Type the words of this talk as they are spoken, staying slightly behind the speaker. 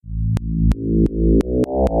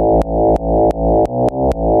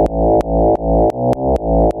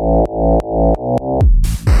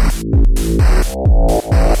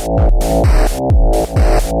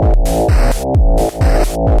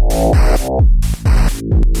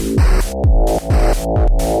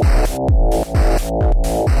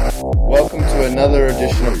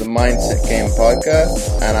Game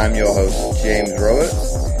podcast, and I'm your host, James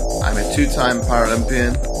Roberts. I'm a two-time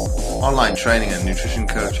Paralympian, online training and nutrition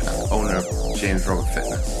coach, and owner of James Robert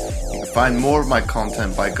Fitness. You can find more of my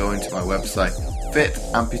content by going to my website,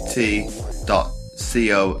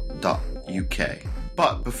 fitamputee.co.uk.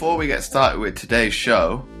 But before we get started with today's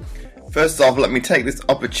show, first off, let me take this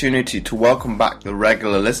opportunity to welcome back the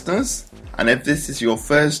regular listeners. And if this is your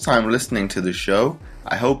first time listening to the show,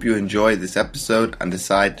 I hope you enjoy this episode and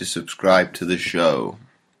decide to subscribe to the show.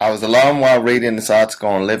 I was alarmed while reading this article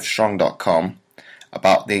on livestrong.com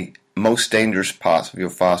about the most dangerous parts of your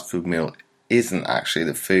fast food meal isn't actually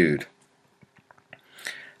the food.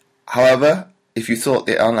 However, if you thought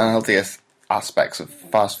the unhealthiest aspects of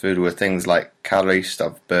fast food were things like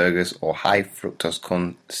calorie-stuffed burgers or high fructose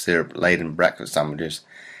corn syrup-laden breakfast sandwiches,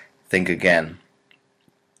 think again.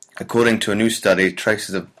 According to a new study,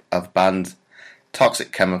 traces of banned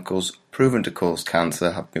toxic chemicals proven to cause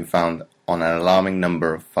cancer have been found on an alarming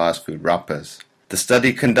number of fast food wrappers. The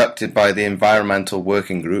study conducted by the Environmental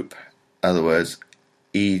Working Group, in other words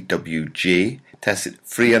EWG, tested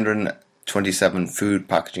 327 food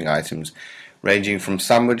packaging items ranging from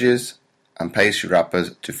sandwiches and pastry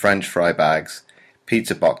wrappers to French fry bags,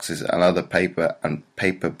 pizza boxes and other paper and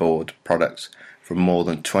paperboard products from more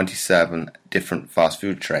than 27 different fast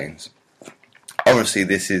food chains. Obviously,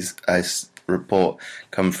 this is a report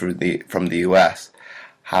come from the US.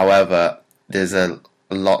 However, there's a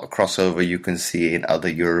lot of crossover you can see in other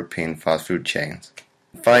European fast food chains.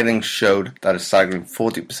 Findings showed that a staggering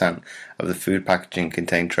 40% of the food packaging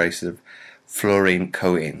contained traces of fluorine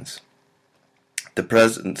coatings. The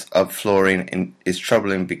presence of fluorine is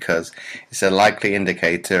troubling because it's a likely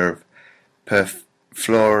indicator of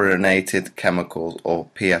perfluorinated chemicals, or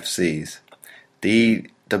PFCs. The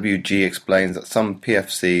EWG explains that some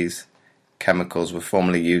PFCs chemicals were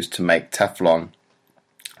formerly used to make Teflon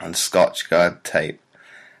and Scotch Guard tape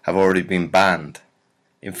have already been banned.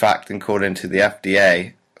 In fact, according to the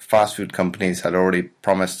FDA, fast food companies had already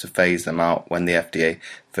promised to phase them out when the FDA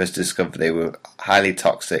first discovered they were highly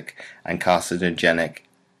toxic and carcinogenic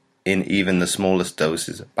in even the smallest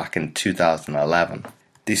doses back in 2011.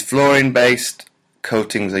 These fluorine-based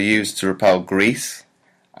coatings are used to repel grease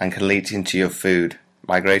and can leach into your food,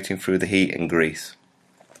 migrating through the heat and grease.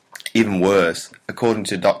 Even worse, according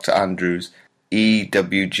to Dr. Andrews,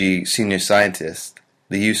 EWG senior scientist,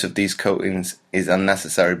 the use of these coatings is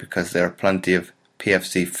unnecessary because there are plenty of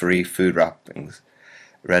PFC-free food wrappings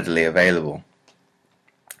readily available.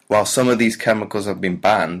 While some of these chemicals have been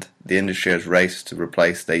banned, the industry has raced to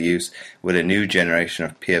replace their use with a new generation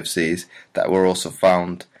of PFCs that were also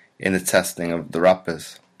found in the testing of the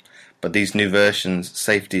wrappers. But these new versions'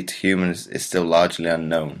 safety to humans is still largely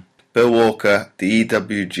unknown. Bill Walker, the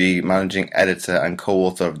EWG managing editor and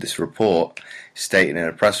co-author of this report, stated in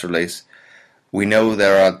a press release, "We know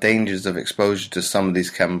there are dangers of exposure to some of these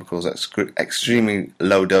chemicals at extremely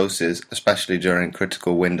low doses, especially during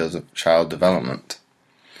critical windows of child development.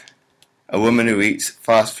 A woman who eats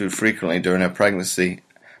fast food frequently during her pregnancy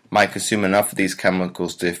might consume enough of these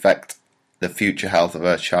chemicals to affect the future health of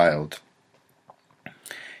her child."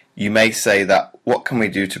 You may say that, what can we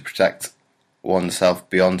do to protect oneself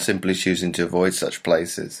beyond simply choosing to avoid such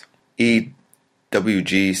places?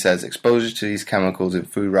 EWG says exposure to these chemicals in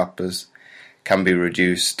food wrappers can be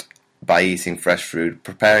reduced by eating fresh food,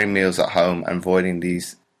 preparing meals at home, and avoiding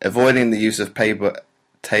the use of paper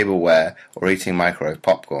tableware or eating microwave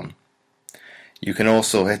popcorn. You can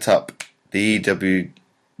also hit up the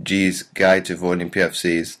EWG's Guide to Avoiding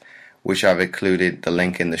PFCs, which I've included the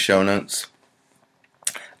link in the show notes.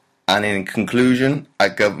 And in conclusion,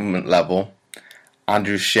 at government level,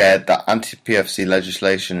 Andrews shared that anti-PFC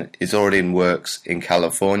legislation is already in works in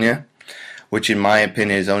California, which in my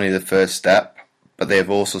opinion is only the first step, but they have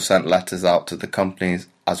also sent letters out to the companies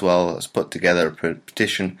as well as put together a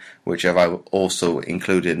petition, which I've also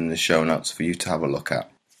included in the show notes for you to have a look at.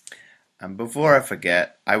 And before I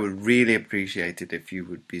forget, I would really appreciate it if you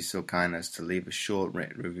would be so kind as to leave a short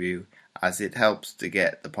written review, as it helps to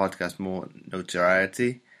get the podcast more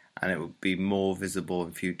notoriety and it will be more visible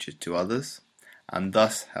in future to others, and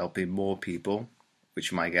thus helping more people,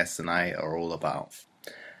 which my guests and I are all about.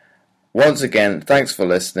 Once again, thanks for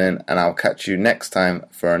listening, and I'll catch you next time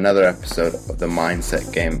for another episode of the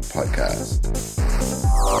Mindset Game podcast.